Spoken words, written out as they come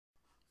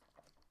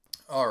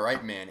All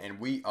right, man, and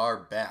we are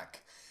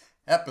back.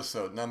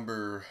 Episode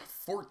number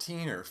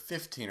 14 or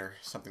 15 or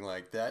something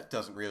like that.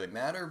 Doesn't really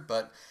matter,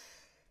 but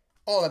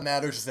all that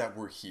matters is that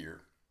we're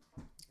here.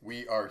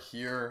 We are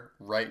here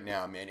right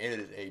now, man. It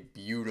is a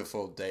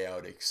beautiful day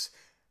out. It's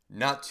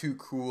not too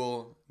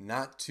cool,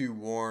 not too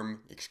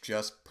warm. It's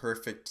just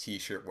perfect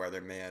t-shirt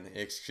weather, man.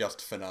 It's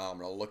just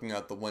phenomenal. Looking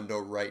out the window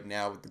right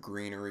now with the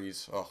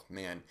greeneries. Oh,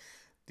 man.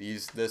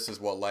 This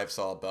is what life's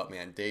all about,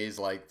 man. Days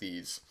like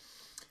these.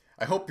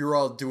 I hope you're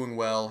all doing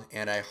well,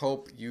 and I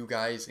hope you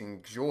guys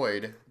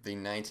enjoyed the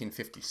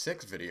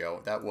 1956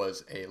 video. That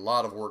was a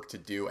lot of work to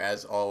do,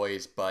 as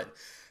always, but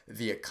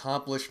the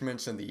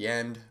accomplishments in the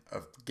end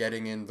of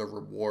getting in the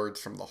rewards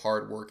from the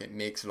hard work, it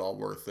makes it all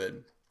worth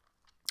it.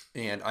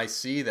 And I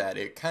see that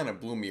it kind of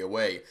blew me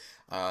away.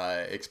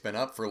 It's been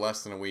up for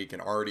less than a week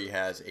and already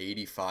has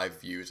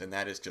 85 views, and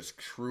that is just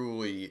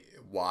truly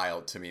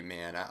wild to me,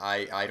 man.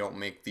 I don't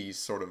make these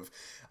sort of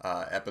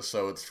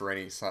episodes for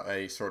any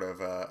sort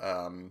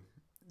of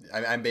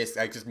I'm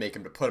basically I just make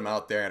them to put them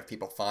out there, and if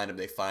people find them,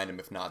 they find them.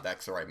 If not,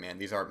 that's all right, man.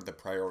 These aren't the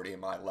priority in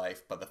my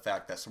life, but the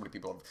fact that so many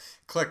people have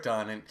clicked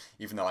on it,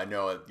 even though I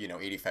know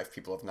 85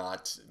 people have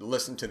not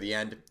listened to the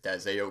end,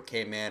 that's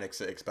a-okay, man.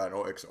 It's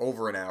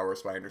over an hour,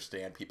 so I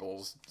understand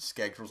people's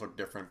schedules are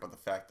different, but the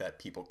fact that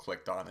people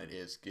clicked on it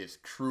is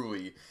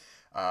truly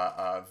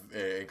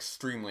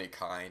extremely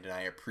kind, and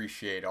I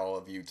appreciate all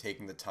of you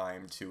taking the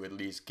time to at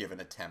least give an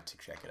attempt to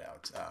check it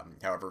out,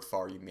 however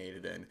far you made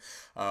it in.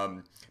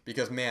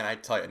 Because, man, I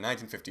tell you,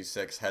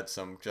 1956 had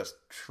some just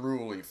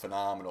truly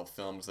phenomenal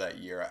films that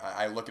year.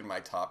 I look at my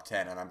top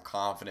 10, and I'm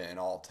confident in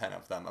all 10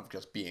 of them of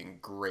just being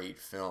great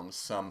films,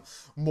 some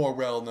more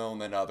well-known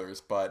than others,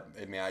 but,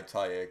 I mean, I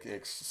tell you,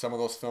 some of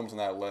those films on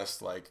that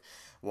list, like,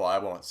 well, I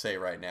won't say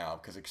right now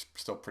because it's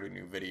still a pretty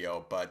new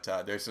video, but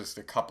there's just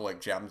a couple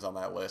of gems on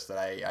that list that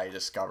I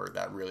discovered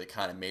that really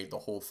kind of made the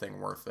whole thing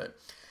worth it.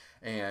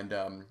 And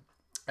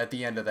at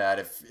the end of that,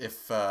 if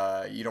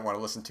you don't want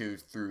to listen to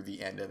through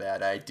the end of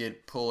that, I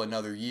did pull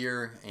another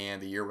year, and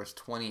the year was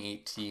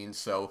 2018,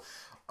 so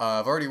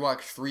I've already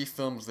watched 3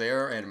 films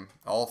there, and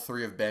all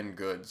 3 have been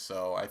good,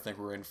 so I think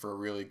we're in for a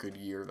really good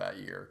year that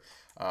year.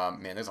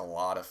 Man, there's a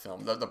lot of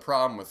films. The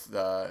problem with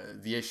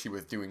the issue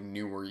with doing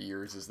newer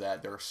years is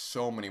that there are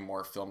so many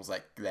more films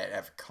that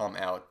have come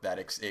out that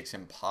it's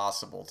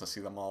impossible to see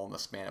them all in the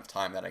span of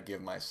time that I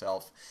give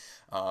myself,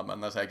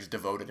 unless I just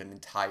devoted an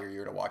entire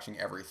year to watching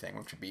everything,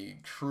 which would be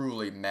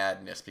truly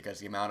madness because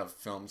the amount of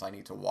films I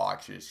need to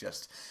watch is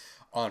just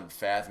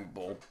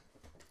unfathomable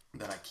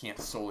that I can't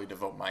solely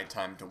devote my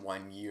time to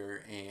one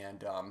year.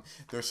 And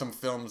there's some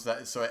films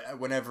that, so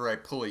whenever I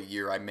pull a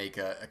year, I make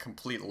a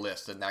complete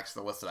list, and that's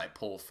the list that I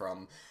pull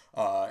from.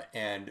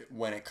 And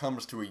when it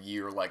comes to a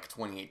year like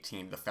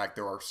 2018, the fact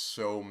there are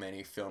so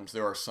many films,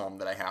 there are some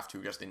that I have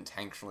to just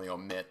intentionally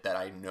omit that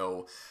I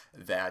know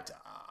that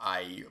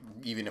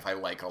even if I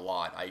like a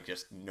lot, I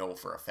just know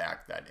for a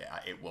fact that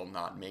it will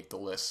not make the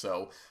list.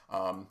 So,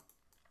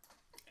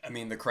 I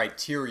mean, the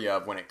criteria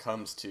when it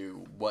comes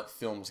to what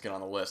films get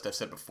on the list, I've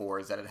said before,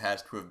 is that it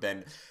has to have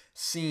been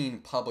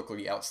seen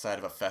publicly outside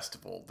of a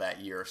festival that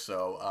year.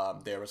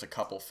 So there was a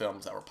couple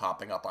films that were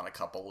popping up on a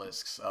couple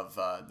lists of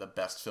the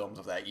best films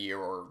of that year,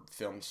 or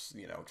films,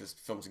 just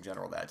films in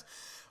general that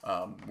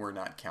were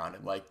not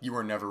counted. Like You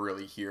Were Never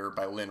Really Here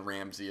by Lynn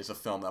Ramsey is a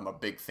film that I'm a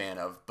big fan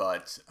of,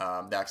 but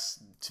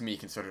that's, to me,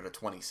 considered a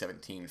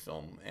 2017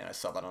 film, and I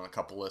saw that on a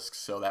couple lists,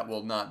 so that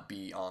will not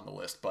be on the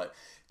list, but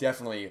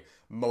definitely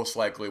most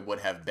likely would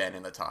have been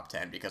in the top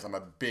 10 because I'm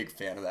a big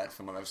fan of that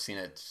film, and I've seen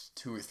it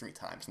 2 or 3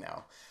 times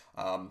now.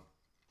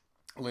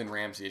 Lynn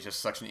Ramsey is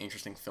just such an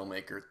interesting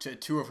filmmaker.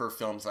 Two of her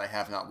films that I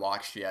have not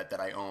watched yet that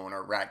I own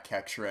are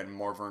Ratcatcher and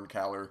Morvern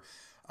Caller.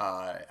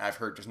 I've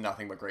heard just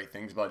nothing but great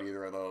things about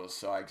either of those,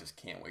 so I just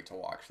can't wait to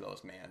watch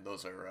those, man.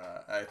 Those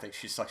are, I think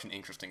she's such an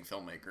interesting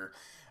filmmaker.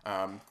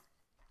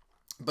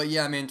 But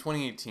yeah, I mean,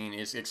 2018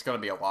 it's gonna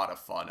be a lot of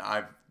fun.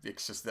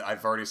 It's just that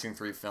I've already seen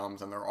 3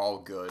 films and they're all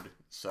good,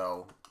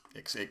 so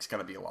it's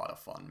gonna be a lot of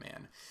fun,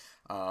 man.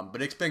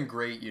 But it's been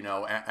great,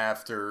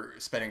 after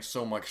spending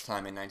so much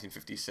time in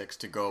 1956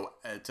 to go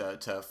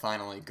to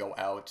finally go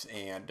out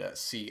and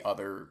see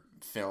other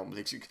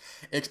films.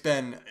 It's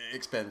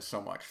been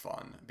so much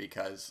fun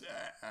because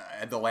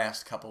the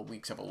last couple of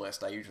weeks of a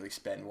list I usually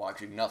spend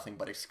watching nothing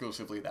but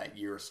exclusively that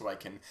year, so I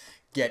can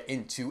get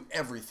into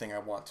everything I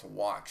want to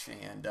watch.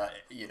 And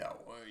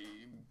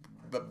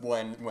but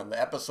when the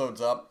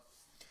episode's up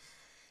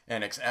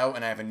and it's out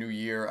and I have a new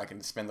year, I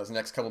can spend those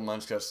next couple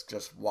months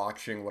just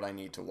watching what I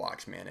need to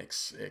watch, man.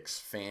 It's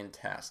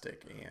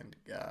fantastic. And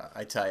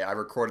I tell you, I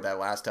recorded that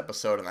last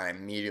episode and I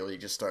immediately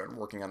just started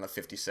working on the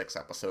 56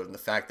 episode. And the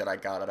fact that I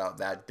got it out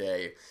that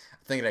day,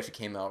 I think it actually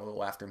came out a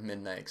little after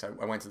midnight because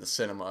I went to the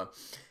cinema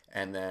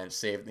and then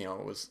saved,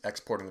 was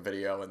exporting the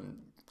video and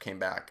came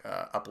back,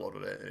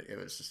 uploaded it. It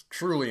was just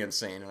truly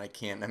insane, and I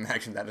can't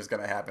imagine that is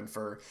going to happen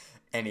for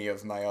any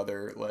of my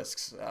other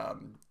lists.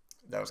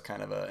 That was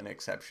kind of an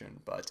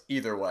exception, but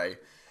either way,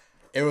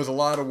 it was a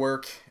lot of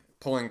work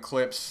pulling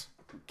clips,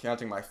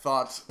 counting my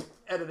thoughts,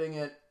 editing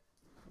it,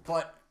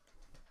 but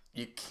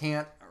you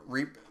can't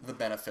reap the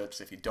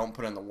benefits if you don't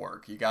put in the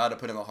work. You got to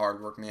put in the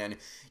hard work, man.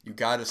 You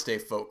got to stay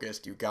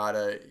focused. You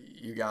gotta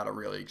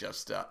really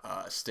just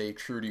stay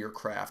true to your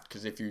craft.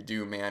 Because if you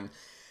do, man,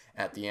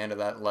 at the end of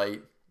that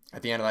light,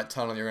 at the end of that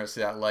tunnel, you're gonna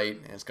see that light,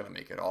 and it's gonna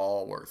make it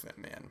all worth it,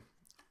 man.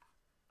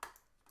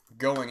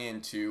 Going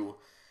into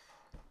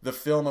the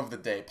film of the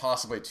day,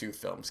 possibly two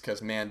films,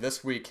 because, man,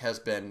 this week has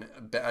been,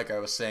 like I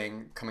was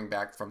saying, coming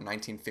back from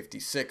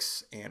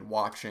 1956 and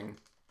watching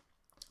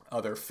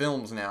other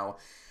films now,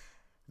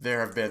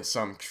 there have been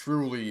some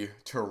truly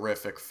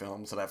terrific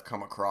films that I've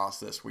come across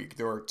this week.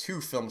 There are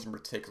two films in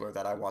particular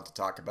that I want to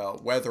talk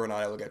about. Whether or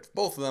not I will get to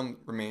both of them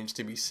remains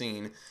to be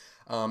seen.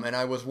 And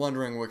I was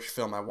wondering which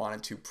film I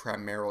wanted to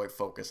primarily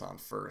focus on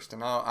first.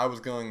 And I was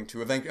going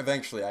to,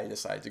 eventually I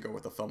decided to go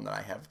with the film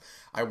that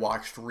I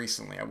watched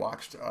recently. I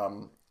watched,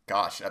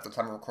 gosh, at the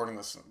time of recording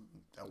this,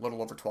 a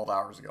little over 12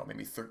 hours ago,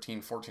 maybe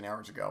 13, 14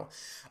 hours ago.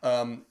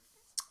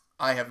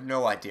 I have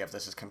no idea if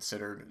this is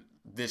considered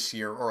this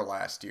year or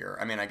last year.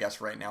 I mean, I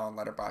guess right now on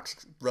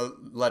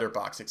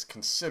Letterboxd it's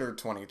considered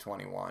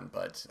 2021,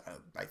 but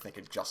I think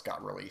it just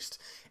got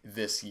released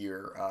this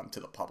year to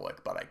the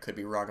public, but I could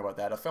be wrong about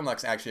that. A film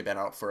that's actually been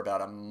out for about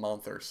a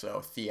month or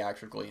so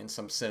theatrically in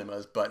some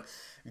cinemas, but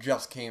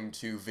just came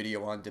to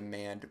video on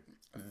demand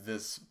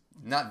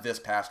not this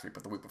past week,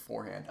 but the week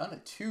beforehand, on a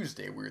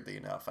Tuesday, weirdly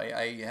enough.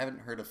 I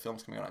haven't heard of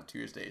films coming out on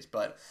Tuesdays,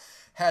 but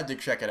had to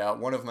check it out.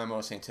 One of my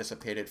most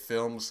anticipated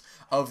films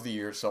of the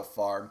year so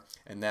far,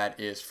 and that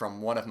is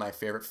from one of my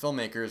favorite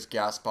filmmakers,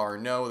 Gaspar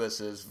Noe.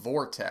 This is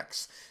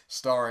Vortex,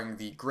 starring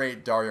the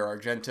great Dario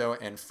Argento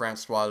and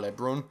Francois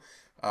Lebrun.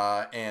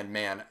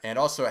 And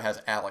also it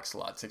has Alex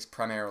Lutz. It's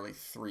primarily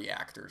three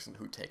actors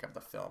who take up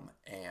the film.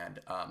 And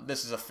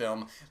this is a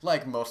film,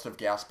 like most of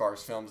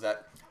Gaspar's films,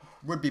 that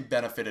would be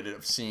benefited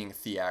of seeing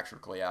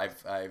theatrically.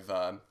 I've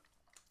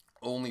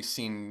only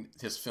seen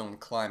his film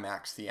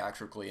climax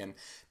theatrically, and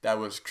that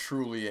was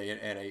truly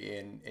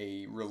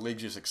a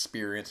religious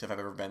experience if I've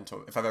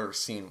ever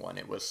seen one.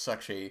 It was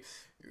such a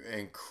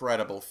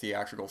incredible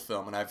theatrical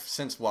film, and I've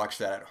since watched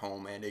that at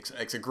home, and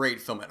it's a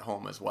great film at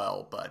home as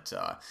well. But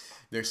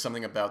there's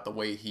something about the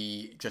way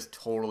he just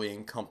totally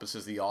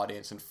encompasses the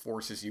audience and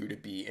forces you to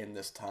be in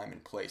this time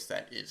and place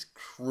that is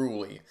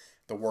truly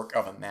the work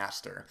of a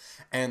master.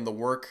 And the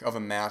work of a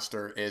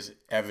master is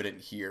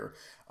evident here.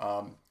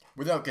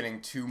 Without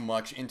getting too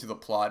much into the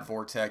plot,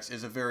 Vortex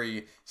is a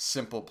very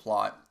simple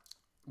plot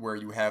where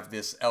you have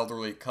this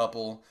elderly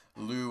couple,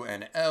 Lou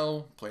and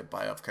Elle, played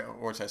by, of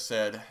course, I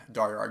said,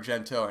 Dario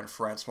Argento and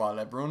Francois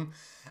Lebrun,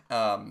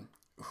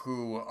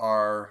 who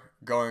are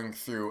going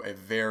through a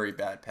very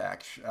bad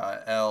patch.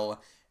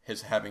 Elle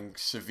is having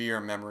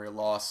severe memory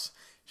loss.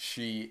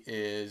 She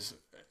is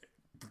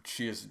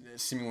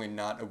seemingly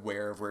not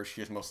aware of where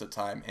she is most of the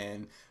time,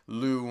 and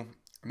Lou,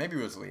 maybe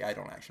it was Lee, I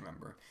don't actually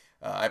remember.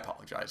 I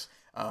apologize.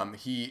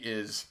 He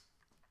is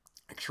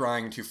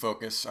trying to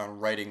focus on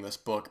writing this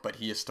book, but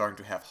he is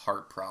starting to have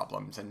heart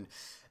problems. And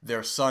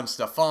their son,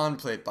 Stefan,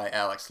 played by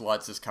Alex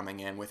Lutz, is coming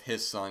in with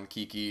his son,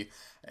 Kiki,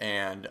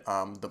 and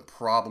the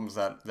problems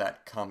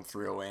that come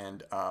through.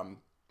 And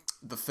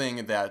the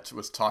thing that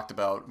was talked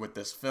about with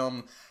this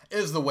film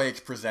is the way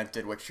it's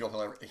presented, which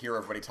you'll hear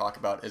everybody talk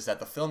about, is that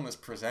the film is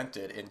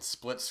presented in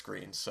split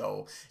screen.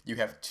 So you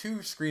have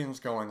two screens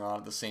going on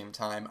at the same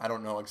time. I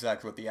don't know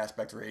exactly what the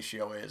aspect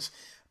ratio is,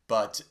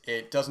 but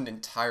it doesn't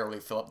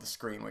entirely fill up the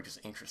screen, which is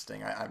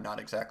interesting. I'm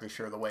not exactly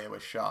sure the way it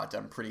was shot.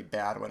 I'm pretty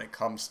bad when it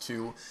comes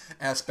to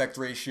aspect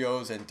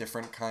ratios and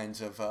different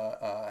kinds of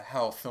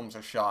how films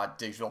are shot,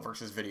 digital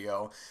versus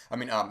video. I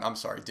mean, I'm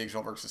sorry,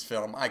 digital versus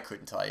film. I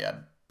couldn't tell you.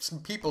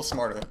 People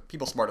smarter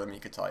than me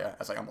could tell you,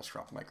 as I almost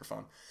dropped the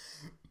microphone.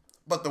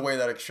 But the way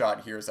that it's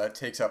shot here is that it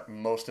takes up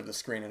most of the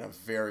screen in a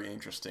very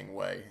interesting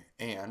way.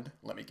 And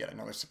let me get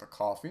another sip of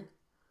coffee.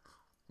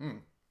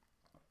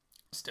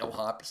 Still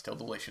hot, but still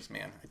delicious,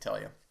 man, I tell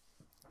you.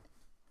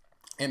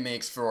 It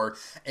makes for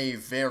a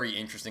very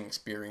interesting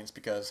experience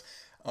because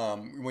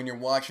when you're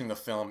watching the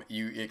film,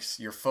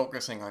 you're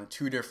focusing on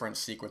two different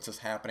sequences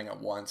happening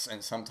at once,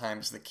 and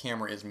sometimes the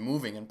camera is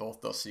moving in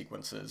both those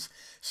sequences.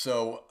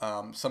 So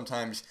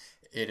sometimes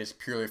it is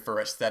purely for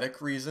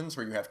aesthetic reasons,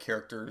 where you have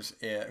characters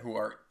who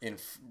are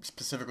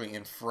specifically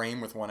in frame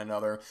with one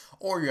another,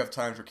 or you have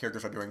times where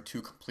characters are doing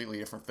two completely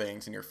different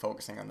things, and you're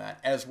focusing on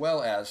that. As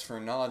well as for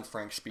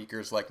non-French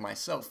speakers like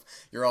myself,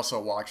 you're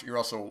also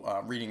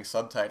reading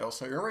subtitles,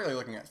 so you're really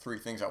looking at three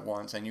things at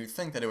once, and you'd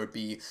think that it would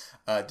be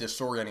a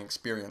disorienting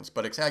experience,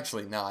 but it's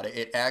actually not.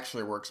 It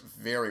actually works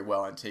very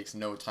well and takes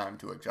no time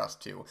to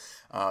adjust to.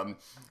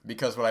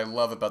 Because what I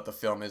love about the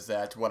film is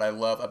that what I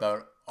love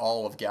about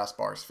all of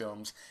Gaspar's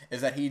films is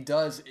that he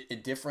has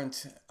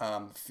different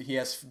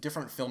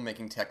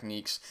filmmaking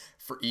techniques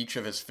for each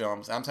of his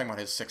films. I'm talking about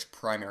his 6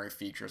 primary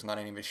features, not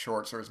any of his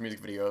shorts or his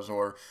music videos,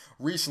 or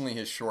recently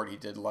his short he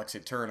did, Lux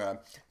Eterna,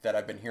 that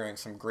I've been hearing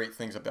some great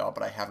things about,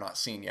 but I have not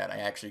seen yet. I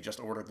actually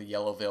just ordered the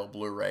Yellow Veil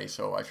Blu-ray,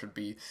 so I should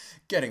be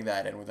getting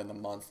that in within the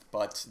month,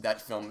 but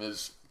that film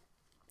is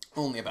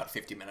only about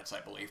 50 minutes,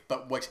 I believe.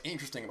 But what's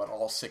interesting about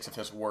all 6 of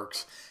his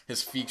works,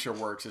 his feature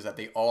works, is that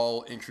they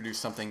all introduce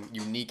something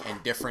unique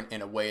and different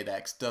in a way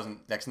that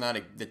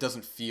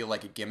doesn't feel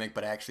like a gimmick,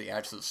 but actually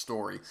adds to the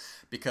story.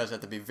 Because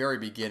at the very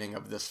beginning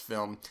of this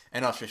film,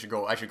 and also I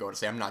should go to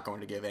say I'm not going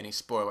to give any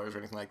spoilers or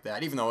anything like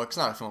that, even though it's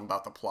not a film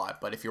about the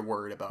plot. But if you're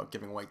worried about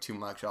giving away too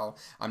much,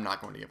 I'm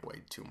not going to give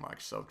away too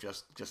much. So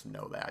just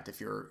know that if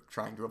you're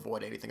trying to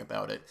avoid anything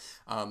about it.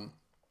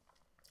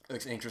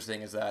 What's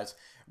interesting is that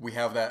we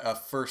have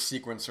that first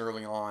sequence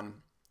early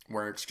on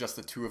where it's just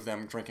the two of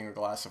them drinking a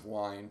glass of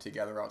wine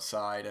together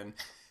outside, and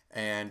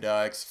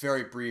it's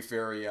very brief,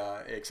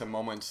 it's a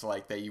moment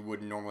like that you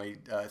wouldn't normally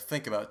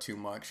think about too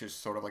much. It's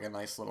sort of like a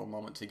nice little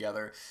moment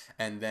together.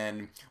 And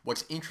then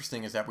what's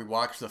interesting is that we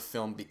watch the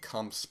film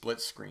become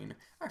split screen.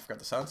 I forgot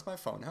to silence my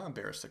phone. How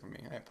embarrassing of me.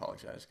 I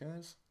apologize,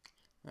 guys.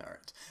 All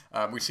right.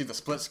 We see the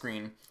split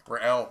screen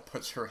where Elle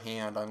puts her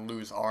hand on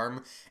Lou's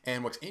arm,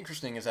 and what's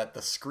interesting is that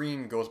the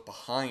screen goes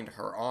behind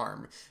her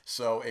arm.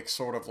 So it's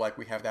sort of like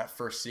we have that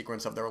first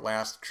sequence of their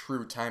last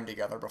true time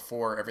together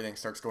before everything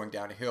starts going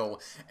downhill.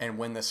 And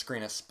when the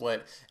screen is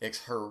split,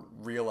 it's her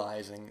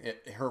realizing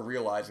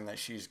that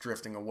she's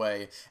drifting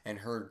away, and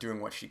her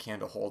doing what she can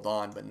to hold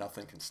on, but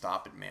nothing can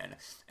stop it, man.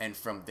 And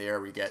from there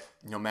we get,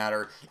 no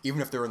matter,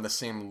 even if they're in the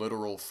same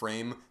literal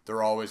frame,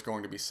 they're always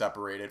going to be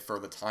separated for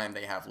the time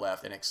they have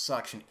left. And it's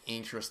such an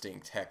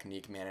interesting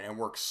technique, man, and it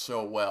works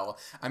so well.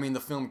 I mean,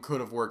 the film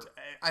could have worked.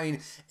 I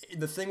mean,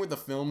 the thing with the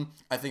film,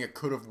 I think it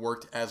could have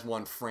worked as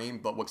one frame,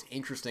 but what's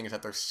interesting is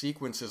that there's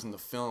sequences in the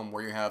film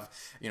where you have,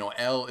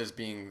 Elle is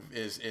being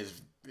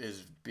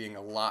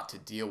a lot to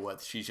deal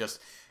with. She's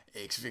just,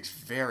 it's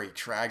very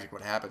tragic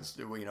what happens,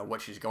 what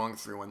she's going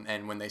through,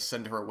 and when they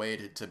send her away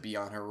to be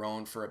on her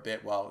own for a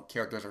bit while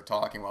characters are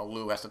talking, while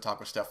Lou has to talk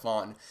with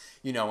Stefan,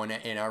 in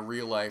our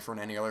real life or in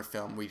any other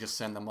film, we just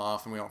send them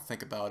off and we don't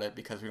think about it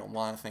because we don't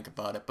want to think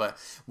about it. But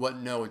what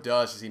Noe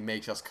does is he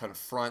makes us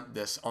confront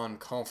this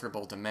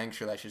uncomfortable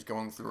dementia that she's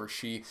going through, or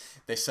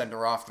they send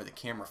her off, but the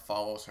camera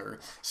follows her.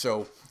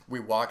 So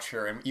we watch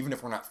her, and even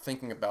if we're not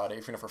thinking about it,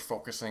 even if we're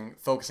focusing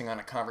on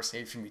a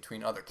conversation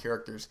between other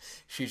characters,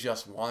 she's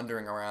just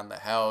wandering around the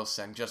house,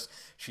 and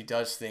she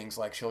does things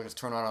like she'll just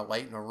turn on a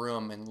light in a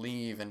room and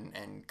leave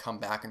and come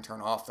back and turn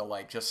off the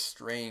light. Just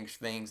strange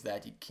things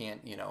that you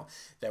can't,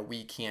 that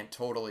we can't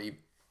totally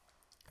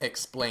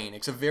explain.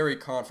 It's a very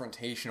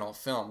confrontational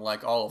film,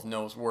 like all of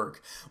Noe's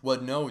work.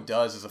 What Noe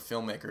does as a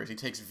filmmaker is he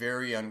takes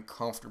very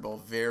uncomfortable,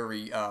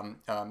 the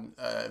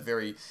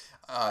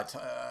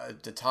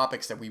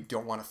topics that we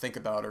don't want to think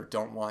about or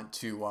don't want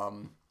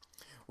to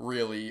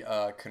really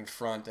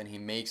confront, and he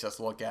makes us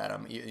look at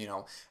him,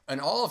 and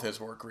all of his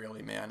work,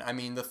 really, man. I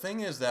mean, the thing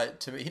is that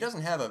to me, he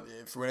doesn't have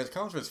when it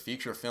comes to his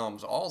feature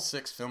films, all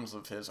 6 films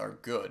of his are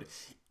good.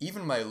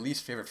 Even my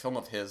least favorite film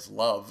of his,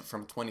 Love,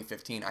 from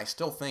 2015, I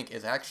still think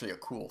is actually a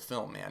cool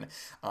film, man.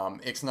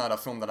 It's not a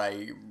film that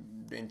I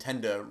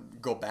intend to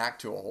go back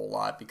to a whole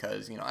lot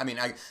because,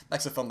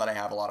 that's a film that I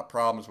have a lot of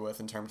problems with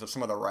in terms of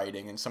some of the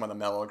writing and some of the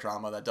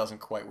melodrama that doesn't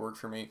quite work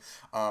for me.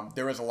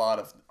 There is a lot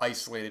of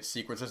isolated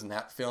sequences in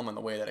that film, and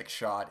the way that it's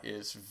shot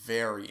is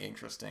very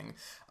interesting.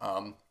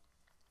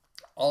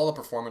 All the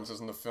performances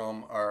in the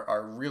film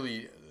are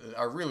really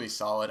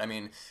solid. I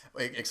mean,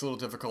 it's a little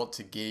difficult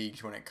to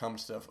gauge when it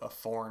comes to a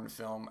foreign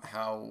film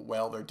how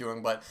well they're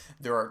doing, but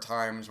there are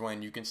times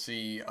when you can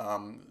see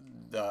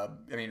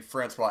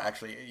Francois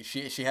actually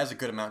she has a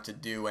good amount to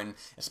do, and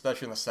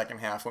especially in the second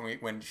half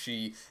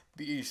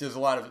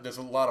there's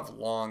a lot of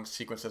long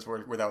sequences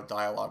without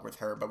dialogue with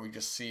her, but we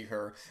just see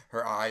her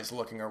eyes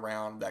looking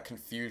around, that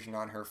confusion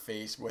on her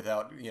face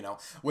without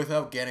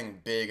getting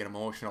big and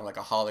emotional like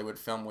a Hollywood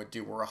film would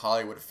do, where a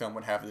Hollywood film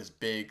would have this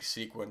big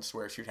sequence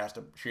where she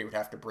would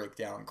have to break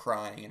down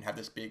crying and have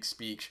this big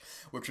speech,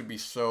 which would be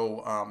such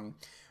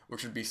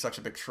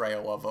a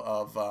betrayal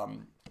of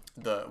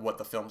what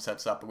the film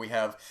sets up. But we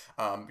have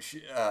Dario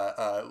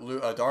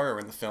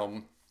in the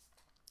film,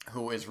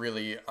 who is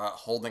really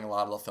holding a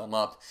lot of the film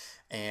up,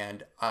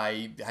 and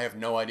I have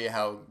no idea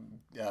how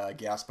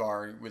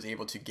Gaspar was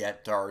able to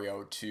get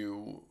Dario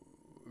to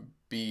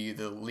be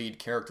the lead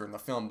character in the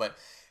film, but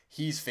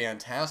he's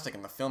fantastic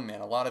in the film,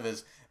 man. A lot of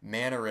his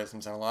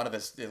mannerisms and a lot of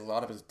his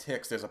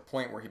tics. There's a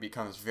point where he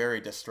becomes very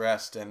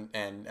distressed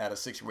and at a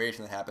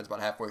situation that happens about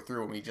halfway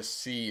through, and we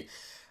just see.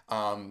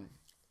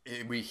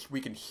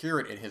 We can hear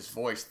it in his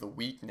voice, the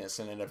weakness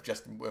in it of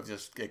just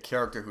a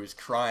character who's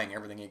trying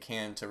everything he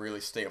can to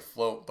really stay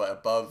afloat, but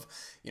above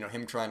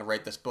him trying to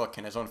write this book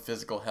and his own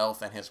physical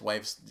health and his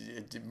wife's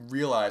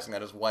realizing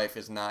that his wife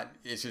is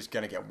just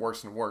gonna get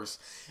worse and worse.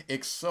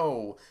 It's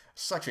so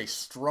such a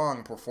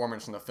strong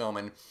performance in the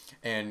film.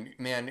 And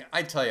man,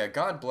 I tell you,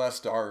 God bless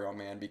Dario,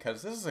 man,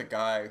 because this is a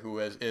guy who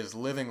is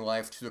living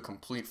life to the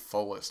complete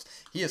fullest.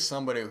 He is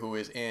somebody who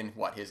is in,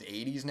 what, his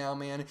 80s now,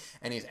 man,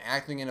 and he's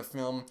acting in a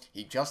film.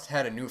 He just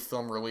had a new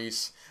film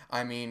release.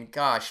 I mean,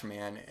 gosh,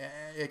 man,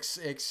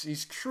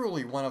 he's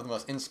truly one of the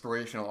most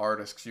inspirational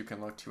artists you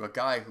can look to. A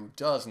guy who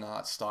does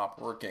not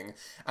stop working.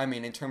 I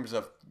mean, in terms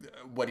of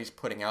what he's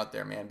putting out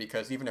there, man,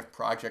 because even if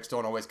projects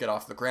don't always get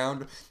off the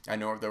ground, I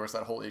know there was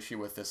that whole issue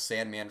with this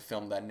Sandman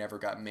film that never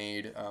got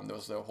made. There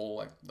was the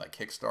whole like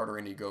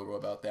Kickstarter Indiegogo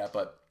about that,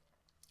 but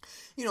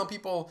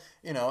people,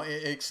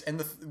 and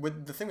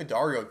the thing with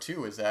Dario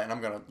too is that,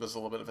 and this is a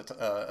little bit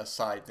of a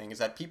side thing, is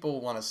that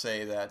people want to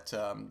say that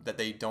that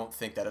they don't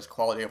think that his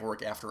quality of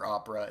work after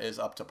opera is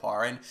up to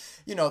par, and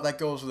that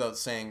goes without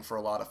saying for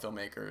a lot of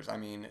filmmakers. I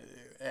mean,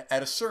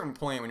 at a certain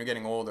point when you're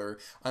getting older,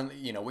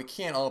 we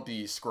can't all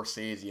be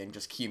Scorsese and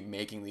just keep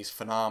making these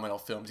phenomenal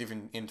films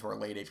even into our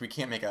late age. We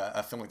can't make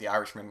a film like The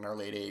Irishman in our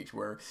late age,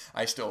 where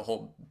I still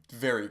hold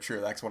very true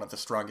that's one of the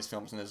strongest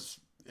films in his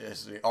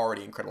is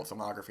already incredible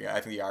filmography. I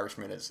think The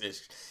Irishman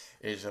is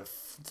a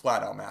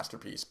flat out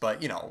masterpiece.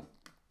 But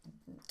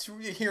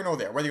here nor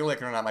there, whether you like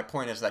it or not, my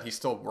point is that he's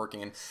still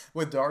working. And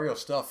with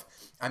Dario's stuff,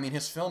 I mean,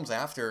 his films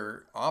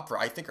after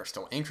opera, I think, are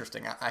still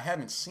interesting. I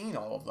haven't seen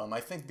all of them. I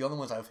think the other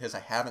ones of his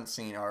I haven't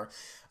seen are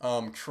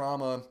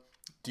Trauma,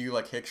 Do You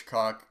Like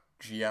Hitchcock,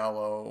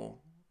 Giallo,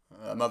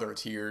 Mother of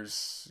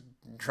Tears,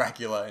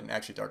 Dracula, and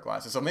actually Dark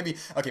Glasses. So maybe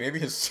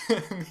his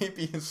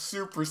his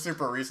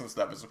super recent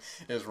stuff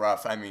is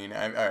rough. I mean,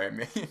 all right,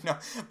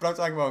 but I'm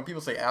talking about when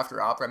people say after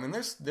opera. I mean,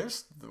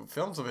 there's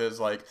films of his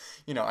I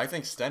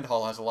think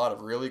Stendhal has a lot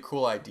of really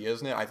cool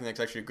ideas in it. I think that's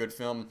actually a good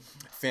film.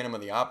 Phantom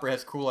of the Opera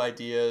has cool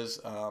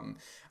ideas.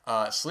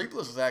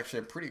 Sleepless is actually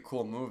a pretty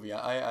cool movie.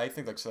 I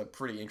think that's a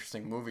pretty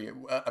interesting movie.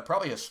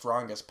 Probably his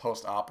strongest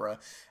post-opera.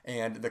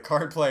 And the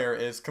card player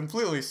is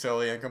completely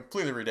silly and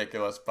completely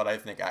ridiculous, but I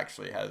think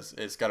actually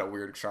it's got a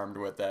weird charm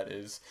to it that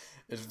is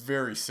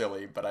very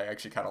silly, but I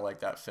actually kind of like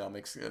that film.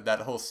 That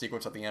whole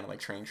sequence at the end, like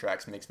train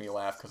tracks, makes me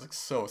laugh because it's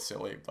so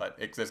silly, but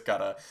it's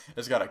got a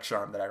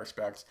charm that I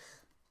respect.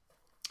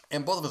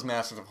 And both of his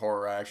masters of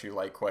horror I actually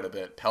like quite a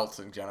bit, Peltz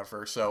and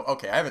Jennifer. So,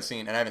 okay, I haven't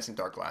seen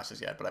Dark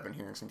Glasses yet, but I've been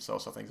hearing some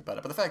so-so things about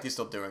it. But the fact he's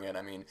still doing it,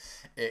 I mean,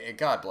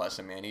 God bless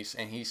him, man.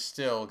 He's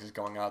still just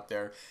going out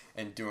there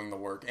and doing the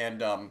work.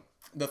 And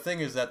the thing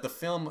is that the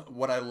film,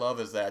 what I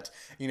love is that,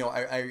 I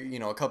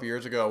a couple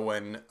years ago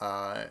when,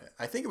 I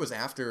think it was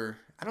after,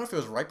 I don't know if it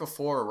was right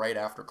before or right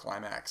after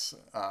Climax,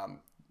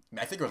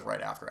 I think it was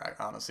right after,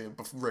 honestly,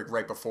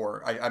 right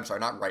before. I'm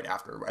sorry, not right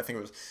after. I think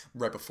it was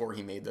right before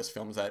he made this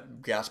film.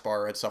 That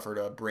Gaspar had suffered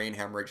a brain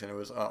hemorrhage and it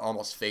was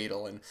almost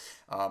fatal, and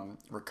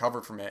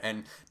recovered from it.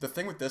 And the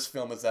thing with this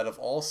film is that of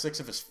all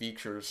 6 of his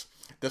features,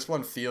 this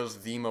one feels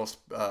the most.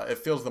 It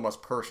feels the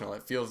most personal.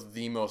 It feels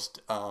the most.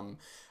 We're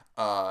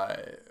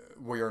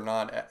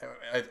not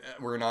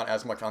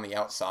as much on the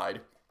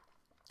outside,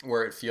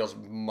 where it feels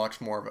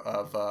much more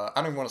of I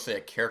don't even want to say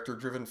a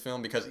character-driven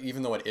film, because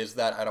even though it is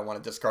that, I don't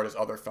want to discard his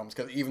other films,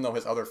 because even though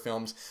his other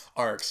films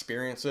are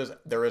experiences,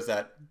 there is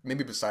that,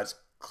 maybe besides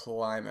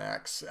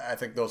Climax, I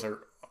think those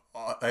are,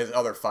 his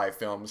other 5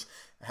 films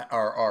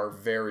are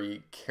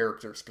very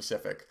character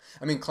specific.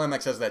 I mean,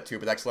 Climax has that too,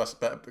 but that's less.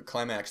 But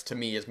Climax to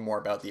me is more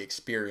about the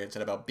experience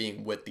and about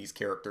being with these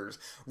characters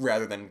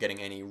rather than getting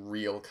any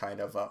real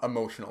kind of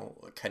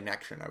emotional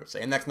connection, I would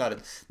say. And that's not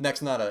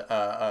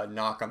a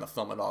knock on the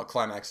film at all.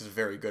 Climax is a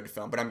very good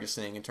film, but I'm just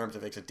saying in terms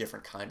of it's a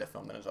different kind of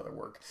film than his other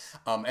work.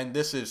 And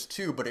this is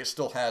too, but it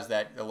still has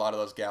that, a lot of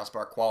those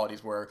Gaspar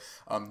qualities where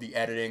the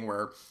editing,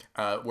 where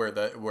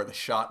the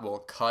shot will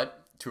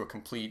cut to a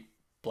complete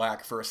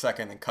black for a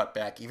second and cut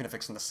back, even if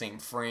it's in the same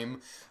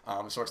frame.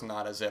 So it's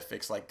not as if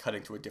it's like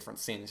cutting to a different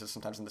scene. It's just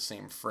sometimes in the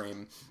same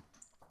frame.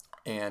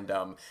 And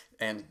the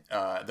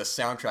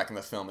soundtrack in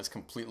the film is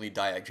completely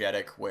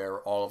diegetic, where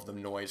all of the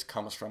noise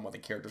comes from what the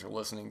characters are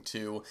listening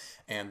to,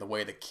 and the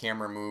way the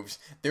camera moves.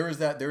 There is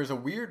a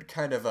weird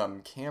kind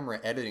of camera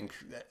editing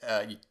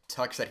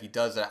touch that he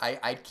does that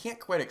I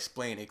can't quite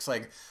explain. It's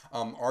like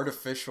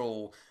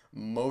artificial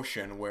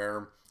motion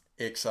where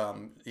it's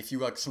if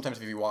you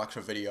sometimes if you watch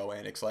a video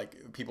and it's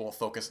like people will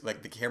focus,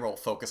 like the camera will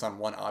focus on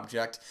one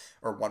object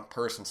or one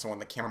person, so when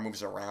the camera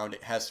moves around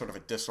it has sort of a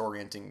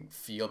disorienting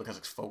feel because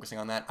it's focusing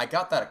on that. I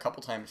got that a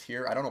couple times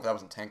here. I don't know if that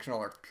was intentional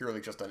or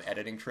purely just an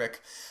editing trick,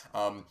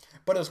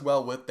 but as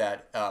well with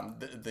that so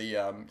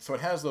it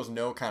has those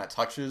no kind of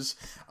touches.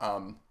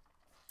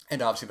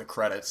 And obviously the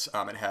credits,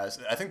 it has,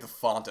 I think the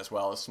font as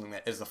well is something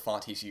that is the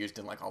font he's used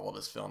in like all of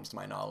his films, to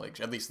my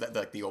knowledge. At least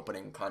like the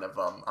opening kind of,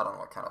 I don't know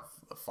what kind of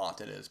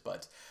font it is,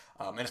 but,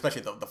 and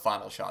especially the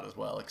final shot as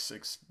well.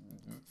 It's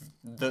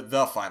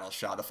the final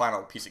shot, the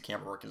final piece of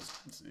camera work is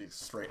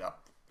straight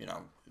up,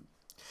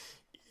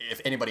 if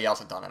anybody else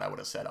had done it, I would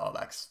have said, oh,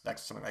 that's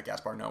something that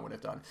Gaspar Noe would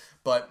have done.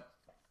 But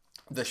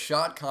the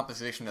shot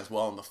composition as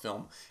well in the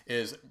film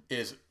is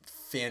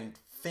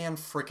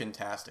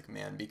fan-freaking-tastic,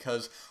 man,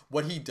 because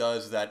what he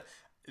does that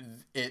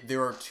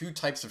there are two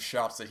types of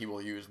shots that he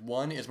will use.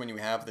 One is when you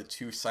have the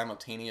two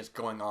simultaneous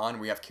going on,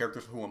 where you have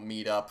characters who will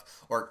meet up,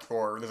 or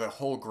there's a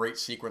whole great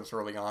sequence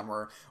early on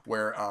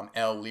where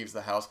Elle leaves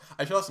the house.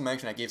 I should also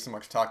mention I gave so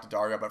much talk to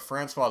Dario, but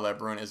Francois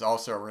Lebrun is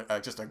also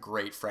just a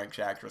great French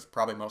actress,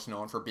 probably most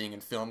known for being in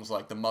films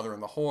like The Mother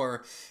and the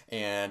Whore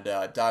and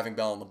Diving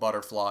Bell and the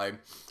Butterfly.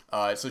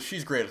 So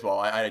she's great as well.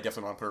 I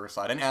definitely want to put her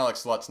aside. And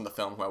Alex Lutz in the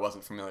film, who I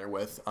wasn't familiar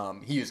with,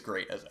 he is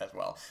great as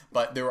well.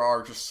 But there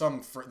are just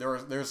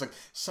there's like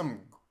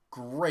some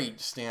great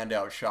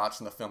standout shots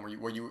in the film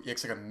where you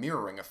it's like a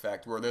mirroring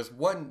effect where there's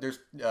one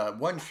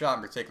shot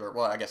in particular.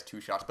 Well, I guess two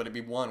shots, but it'd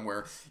be one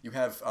where you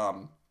have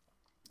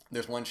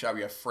there's one shot where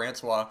you have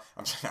Francois,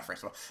 I'm sorry, not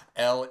Francois,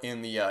 Elle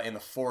in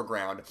the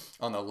foreground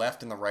on the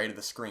left and the right of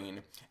the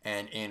screen,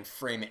 and in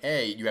frame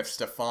A you have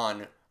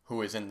Stefan,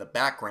 who is in the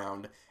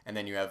background, and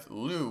then you have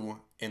Lou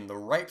in the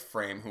right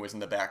frame, who is in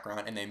the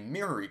background, and they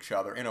mirror each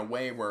other in a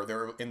way where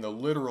they're in the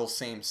literal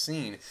same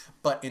scene,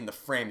 but in the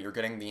frame you're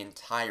getting the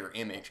entire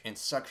image in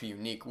such a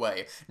unique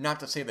way. Not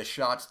to say the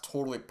shots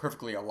totally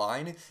perfectly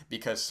align,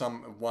 because it's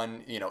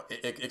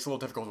a little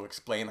difficult to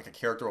explain. Like a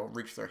character will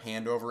reach their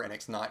hand over, and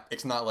it's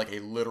not like a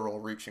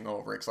literal reaching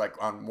over. It's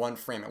like on one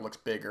frame it looks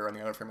bigger, and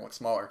the other frame it looks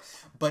smaller,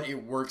 but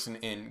it works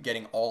in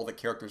getting all the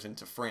characters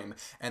into frame.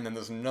 And then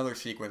there's another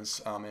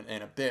sequence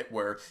in a bit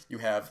where you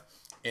have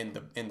in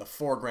the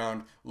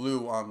foreground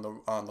Lou on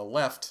the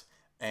left,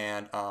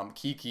 and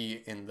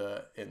Kiki in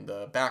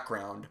the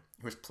background,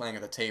 who's playing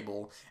at the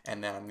table,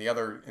 and then in the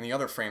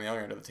other frame, the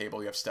other end of the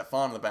table, you have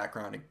Stefan in the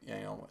background,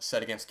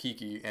 set against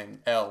Kiki, and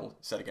Elle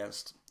set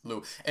against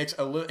Lou.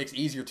 It's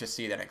easier to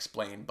see than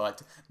explain,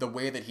 but the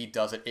way that he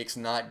does it, it's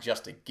not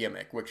just a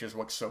gimmick, which is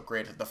what's so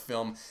great at the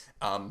film.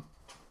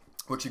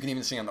 Which you can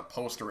even see on the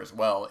poster as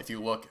well. If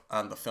you look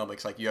on the film,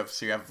 it's like you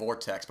have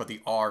Vortex, but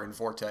the R in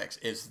Vortex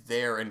is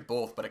there in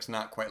both, but it's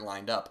not quite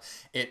lined up.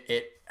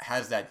 It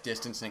has that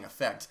distancing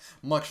effect,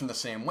 much in the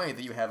same way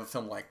that you have a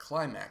film like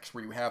Climax,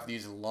 where you have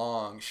these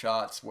long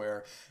shots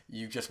where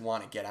you just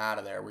want to get out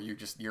of there, where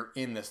you're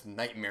in this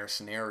nightmare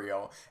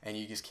scenario and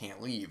you just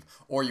can't leave.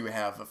 Or you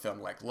have a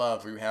film like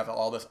Love, where you have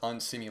all this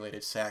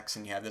unsimulated sex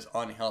and you have this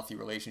unhealthy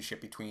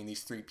relationship between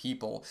these three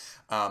people,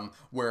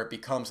 where it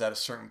becomes at a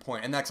certain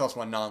point, and that's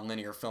also a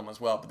non-linear film as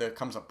well, but there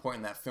comes a point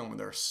in that film where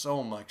there's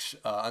so much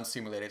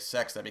unsimulated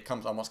sex that it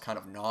becomes almost kind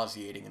of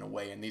nauseating in a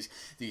way, and these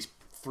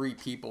three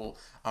people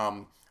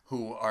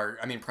who are,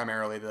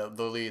 primarily the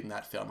lead in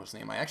that film, whose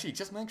name I actually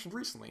just mentioned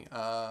recently.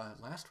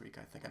 Last week,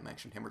 I think I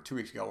mentioned him, or 2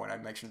 weeks ago, when I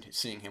mentioned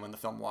seeing him in the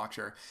film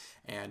Watcher.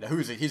 And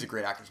he's a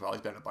great actor as well.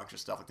 He's been in a bunch of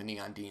stuff like The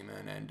Neon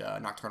Demon and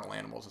Nocturnal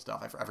Animals and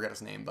stuff. I forget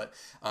his name, but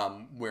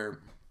where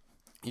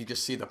you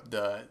just see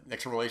the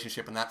actual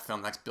relationship in that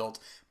film that's built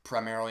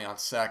primarily on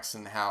sex,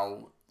 and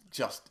how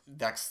just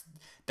that's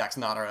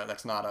not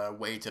a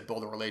way to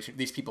build a relationship.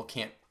 These people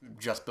can't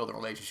just build a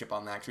relationship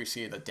on that. Actually,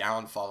 see the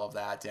downfall of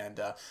that,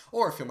 and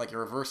or a film like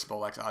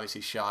Irreversible, that's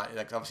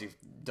obviously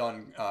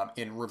done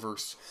in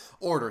reverse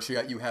order.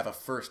 So you have a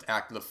first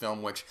act of the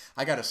film, which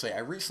I gotta say, I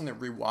recently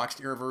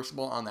rewatched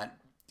Irreversible on that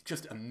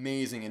just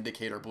amazing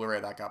Indicator Blu-ray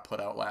that got put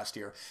out last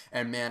year,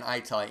 and man, I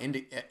tell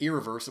you,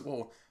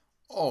 Irreversible,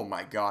 oh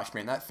my gosh,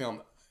 man, that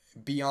film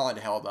beyond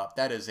held up.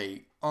 That is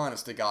a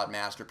honest to God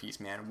masterpiece,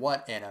 man.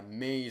 What an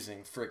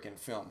amazing freaking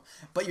film.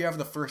 But you have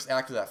the first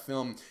act of that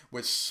film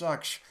with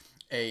such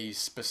a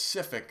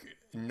specific,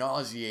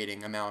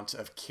 nauseating amount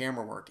of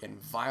camera work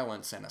and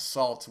violence and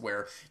assault,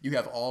 where you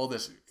have all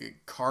this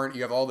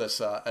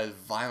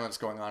violence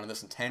going on, and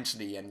this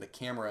intensity, and the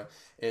camera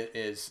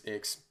is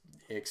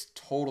it's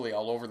totally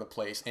all over the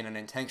place in an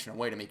intentional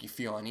way to make you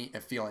feel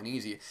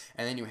uneasy.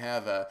 And then you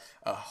have a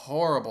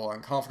horrible,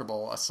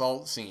 uncomfortable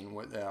assault scene,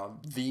 with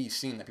the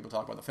scene that people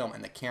talk about in the film,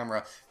 and the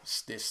camera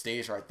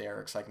stays right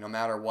there. It's like, no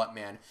matter what,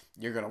 man,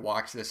 you're gonna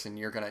watch this, and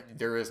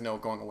there is no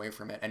going away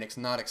from it. And it's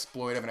not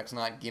exploitive, and it's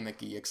not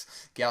gimmicky.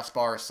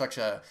 Gaspar is such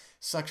a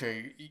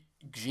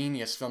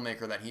genius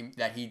filmmaker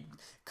that he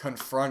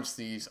confronts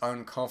these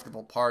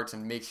uncomfortable parts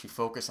and makes you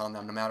focus on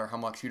them no matter how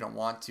much you don't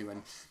want to,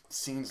 and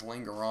scenes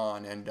linger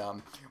on, and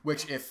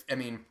which, if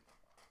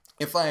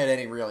I had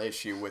any real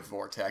issue with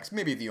Vortex,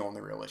 maybe the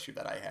only real issue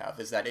that I have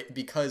is that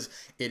because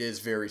it is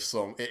very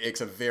slow,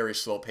 it's a very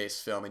slow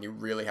paced film, and you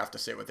really have to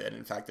sit with it.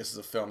 In fact, this is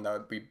a film that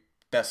would be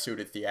best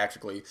suited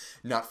theatrically,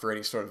 not for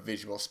any sort of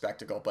visual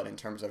spectacle, but in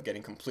terms of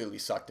getting completely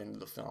sucked into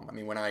the film.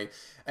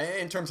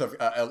 In terms of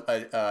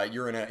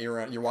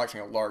you're watching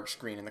a large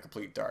screen in the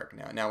complete dark.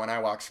 Now when I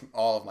watch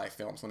all of my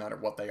films, no matter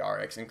what they are,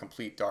 it's in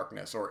complete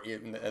darkness, or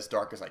in as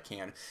dark as I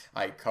can.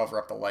 I cover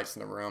up the lights in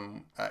the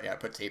room. I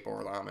put tape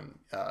over them and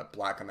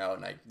black them out,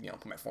 and I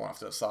put my phone off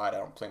to the side. I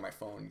don't play my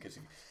phone, because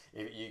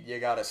you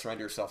gotta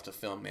surrender yourself to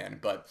film, man.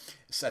 But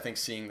I think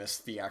seeing this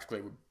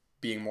theatrically,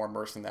 being more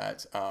immersed in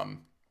that,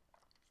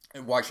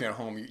 watching at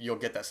home, you'll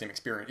get that same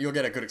experience. You'll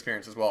get a good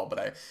experience as well.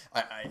 But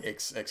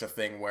it's a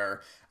thing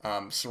where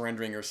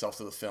surrendering yourself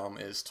to the film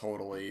is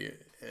totally.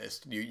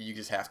 You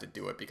just have to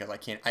do it because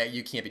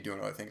you can't be doing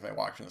other things by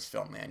watching this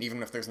film, man.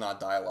 Even if there's not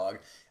dialogue.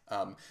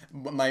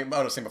 What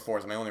I was saying before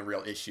is my only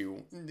real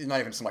issue, not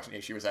even so much an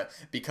issue, is that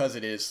because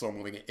it is slow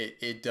moving,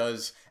 it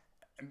does.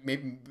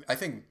 Maybe I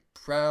think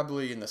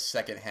probably in the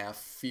second half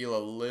feel a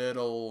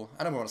little.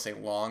 I don't want to say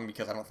long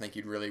because I don't think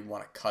you'd really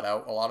want to cut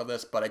out a lot of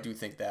this, but I do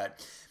think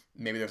that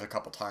maybe there's a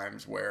couple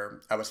times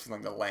where I was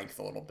feeling the length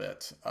a little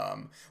bit,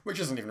 which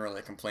isn't even really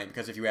a complaint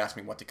because if you asked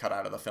me what to cut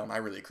out of the film, I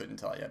really couldn't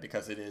tell you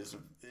because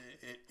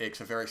it's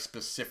a very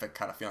specific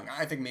kind of feeling.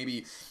 I think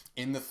maybe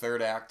in the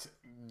third act,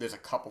 there's a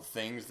couple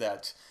things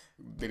that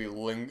maybe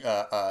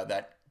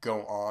that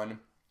go on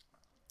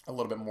a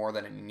little bit more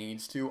than it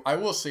needs to. I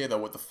will say though,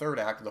 with the third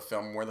act of the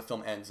film, where the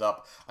film ends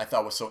up, I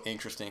thought was so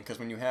interesting because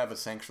when you have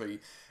essentially,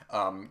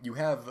 you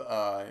have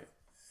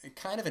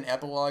kind of an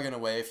epilogue in a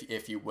way,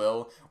 if you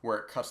will, where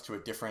it cuts to a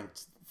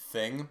different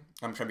thing.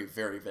 I'm trying to be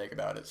very vague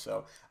about it,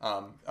 so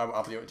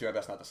I'll do my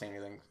best not to say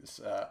anything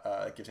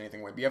that gives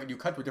anything away. But you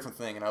cut to a different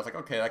thing, and I was like,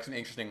 okay, that's an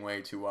interesting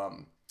way to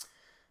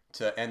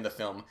end the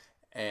film.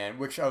 And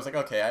which I was like,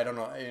 okay, I don't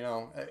know,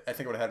 I think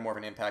it would have had more of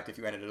an impact if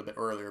you ended it a bit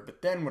earlier.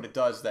 But then what it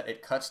does is that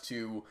it cuts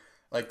to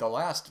like the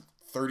last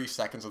 30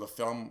 seconds of the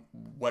film.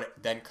 What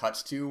it then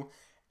cuts to,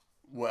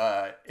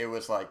 it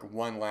was like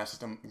one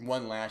last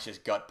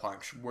just gut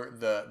punch. Where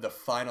the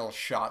final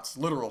shots,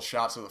 literal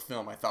shots of the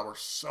film, I thought were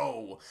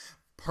so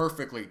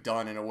perfectly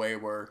done in a way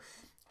where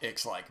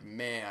it's like,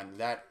 man,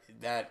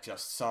 that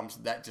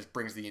just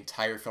brings the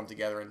entire film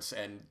together,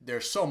 and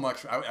there's so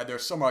much I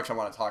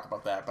want to talk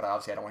about that, but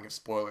obviously I don't want to give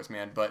spoilers,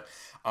 man. But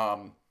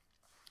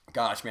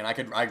gosh, man,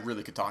 I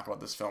really could talk about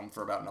this film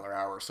for about another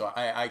hour. So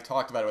I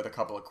talked about it with a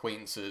couple of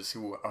acquaintances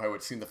who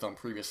had seen the film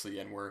previously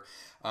and were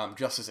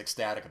just as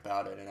ecstatic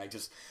about it. And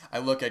I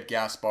look at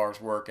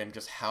Gaspar's work and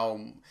just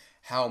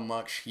how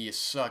much he is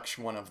such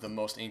one of the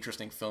most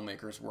interesting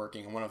filmmakers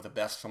working and one of the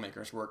best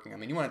filmmakers working. I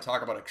mean, you want to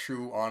talk about a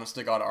true,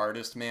 honest-to-God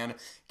artist, man,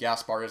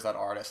 Gaspar is that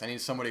artist. I need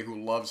somebody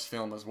who loves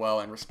film as well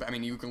and respect. I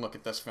mean, you can look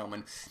at this film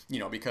and,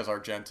 because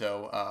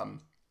Argento,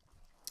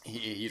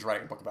 he's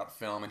writing a book about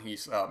film, and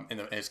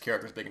his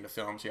character's big into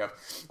films. You have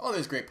all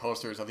these great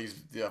posters of these,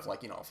 films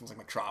like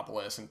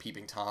Metropolis and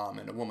Peeping Tom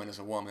and A Woman is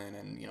a Woman,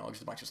 and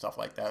just a bunch of stuff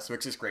like that. So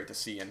it's just great to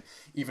see. And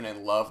even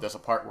in Love, there's a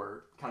part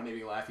where kind of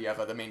made me laugh. You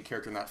have the main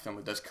character in that film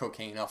who does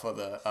cocaine off of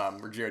the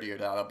Ruggiero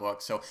Deodato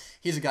book. So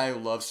he's a guy who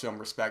loves film,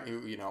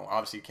 who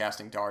obviously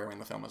casting Dario in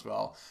the film as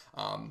well.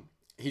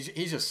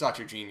 He's just such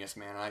a genius,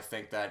 man. And I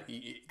think that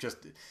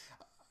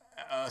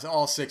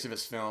all 6 of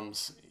his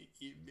films,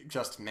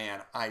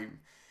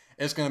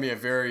 it's going to be a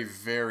very,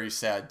 very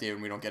sad day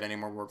when we don't get any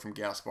more work from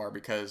Gaspar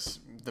because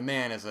the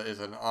man is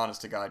an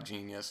honest-to-God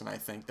genius, and I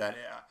think that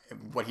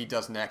what he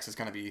does next is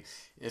going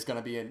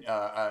to be an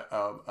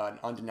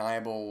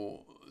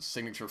undeniable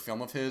signature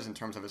film of his in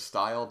terms of his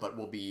style, but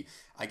will be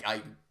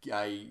I'm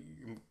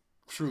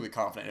truly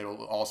confident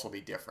it'll also be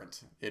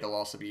different. It'll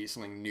also be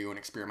something new and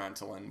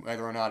experimental, and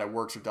whether or not it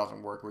works or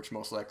doesn't work, which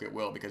most likely it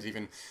will, because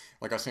even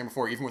like I was saying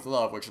before, even with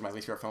Love, which is my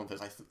least favorite film of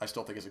his, I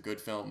still think is a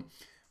good film.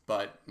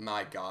 But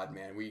my God,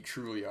 man, we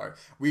truly are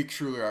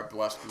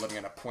blessed living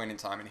at a point in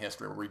time in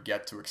history where we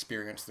get to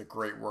experience the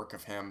great work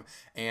of him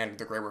and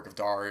the great work of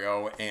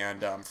Dario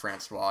and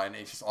Francois, and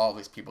it's just all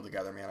these people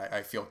together, man.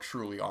 I feel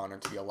truly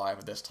honored to be alive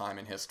at this time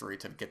in history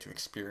to get to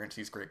experience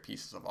these great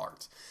pieces of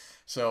art.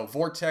 So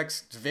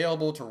Vortex is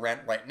available to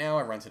rent right now.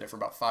 I rented it for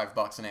about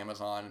 $5 on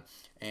Amazon,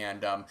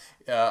 and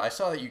I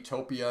saw that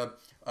Utopia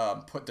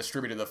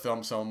distributed the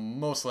film, so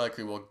most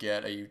likely we'll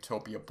get a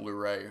Utopia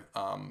Blu-ray.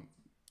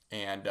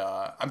 And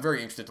I'm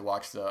very interested to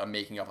watch the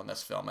making of on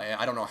this film.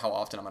 I don't know how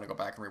often I'm going to go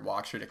back and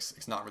rewatch it.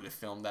 It's not really a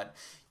film that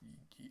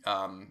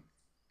I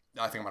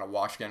think I'm going to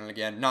watch again and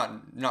again.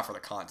 Not for the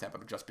content,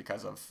 but just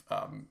because of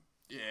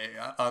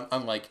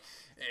unlike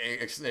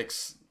a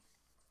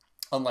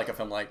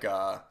film like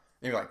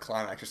maybe like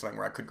Climax or something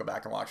where I could go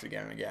back and watch it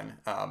again and again.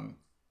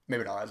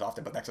 Maybe not as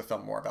often, but that's a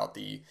film more about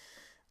the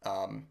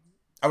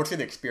I would say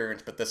the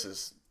experience, but this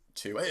is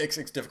too. It's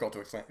difficult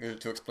to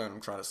explain what I'm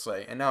trying to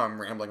say, and now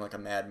I'm rambling like a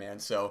madman.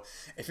 So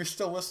if you're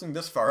still listening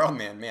this far, oh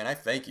man, I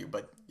thank you.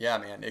 But yeah,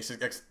 man, it's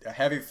a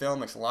heavy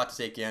film. It's a lot to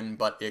take in,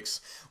 but it's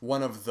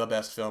one of the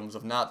best films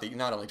of not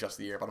only just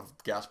the year, but of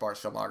Gaspar's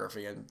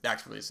filmography, and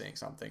that's really saying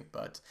something.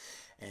 But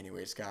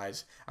anyways,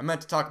 guys, I meant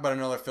to talk about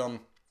another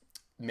film.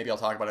 Maybe I'll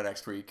talk about it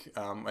next week.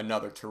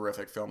 Another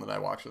terrific film that I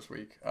watched this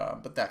week.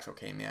 But that's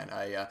okay, man.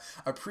 I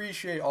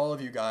appreciate all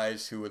of you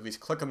guys who at least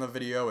click on the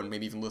video and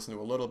maybe even listen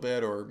to a little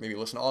bit or maybe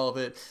listen to all of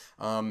it.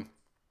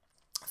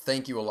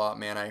 Thank you a lot,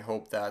 man. I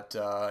hope that,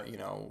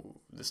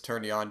 this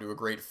turned you on to a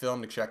great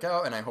film to check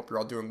out. And I hope you're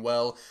all doing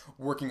well,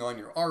 working on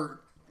your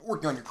art,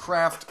 working on your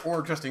craft,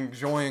 or just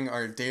enjoying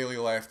our daily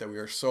life that we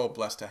are so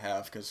blessed to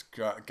have. Because,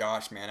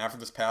 gosh, man, after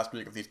this past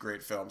week of these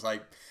great films,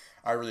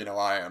 I really know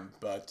I am.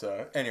 But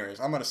anyways,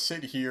 I'm going to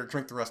sit here,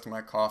 drink the rest of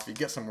my coffee,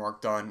 get some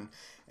work done,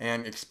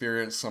 and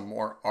experience some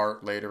more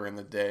art later in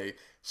the day.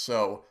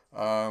 So,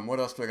 what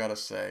else do I got to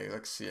say?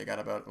 Let's see, I got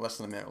about less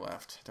than a minute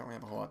left. Don't really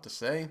have a whole lot to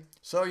say.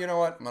 So, you know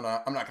what? I'm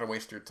not going to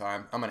waste your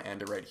time. I'm going to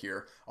end it right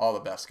here. All the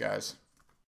best, guys.